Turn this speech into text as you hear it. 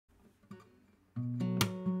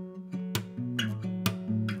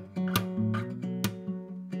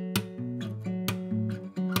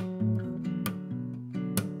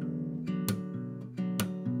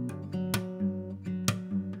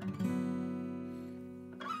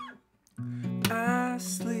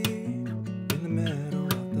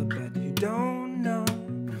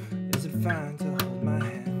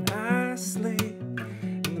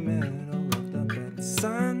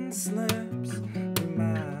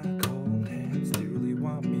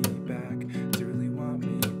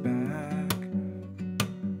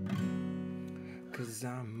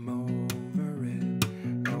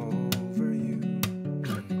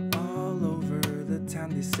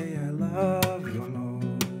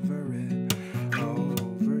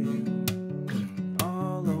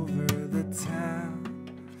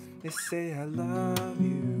say I love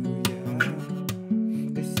you, yeah.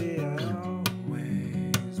 They say I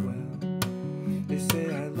always will. They say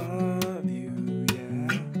I love you, yeah.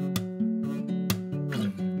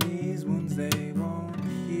 These wounds, they won't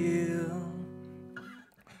heal.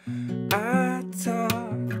 I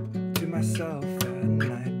talk to myself at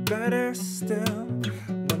night, better still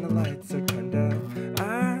when the lights are turned out.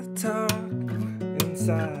 I talk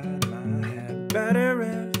inside my head, better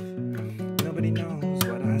if nobody knows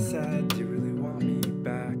what I said. Do you really want me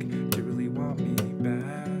back? Do you really want me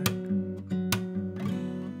back?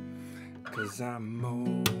 'Cause I'm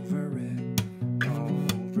over it,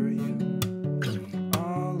 over you.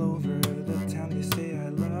 All over the town they say I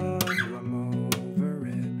love you. I'm over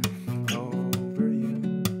it, over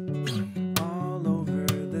you. All over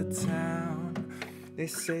the town they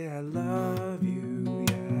say I love you,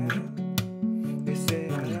 yeah. They say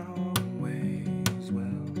I always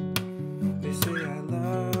will. They say I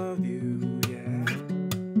love you, yeah.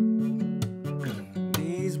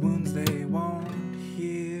 These wounds, they won't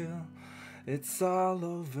heal. It's all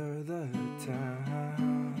over the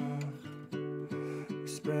town,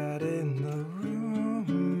 spreading the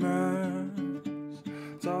rumors.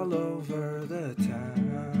 It's all over the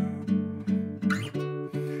town.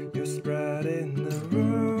 You're spreading the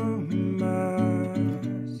rumors.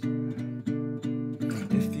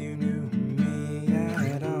 If you knew me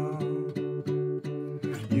at all,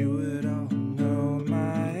 you would all know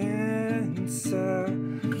my answer.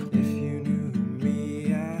 If you knew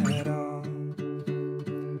me at all,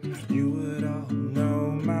 you would all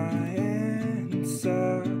know my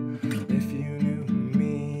answer. If you knew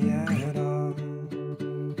me at all,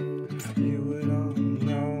 you would all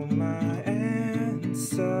know my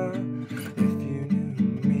answer. If you knew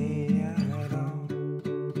me at all,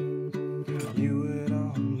 you would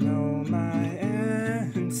all know my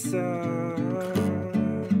answer.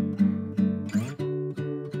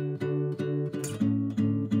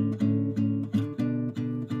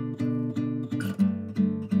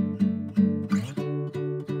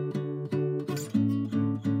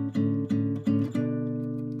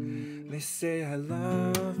 They say I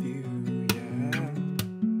love you, yeah.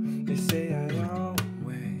 They say I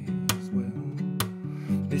always will.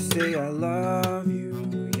 They say I love you,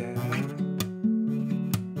 yeah.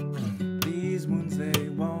 These wounds, they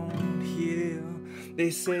won't heal.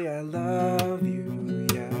 They say I love you,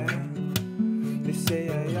 yeah. They say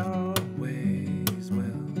I always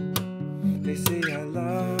will. They say I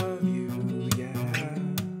love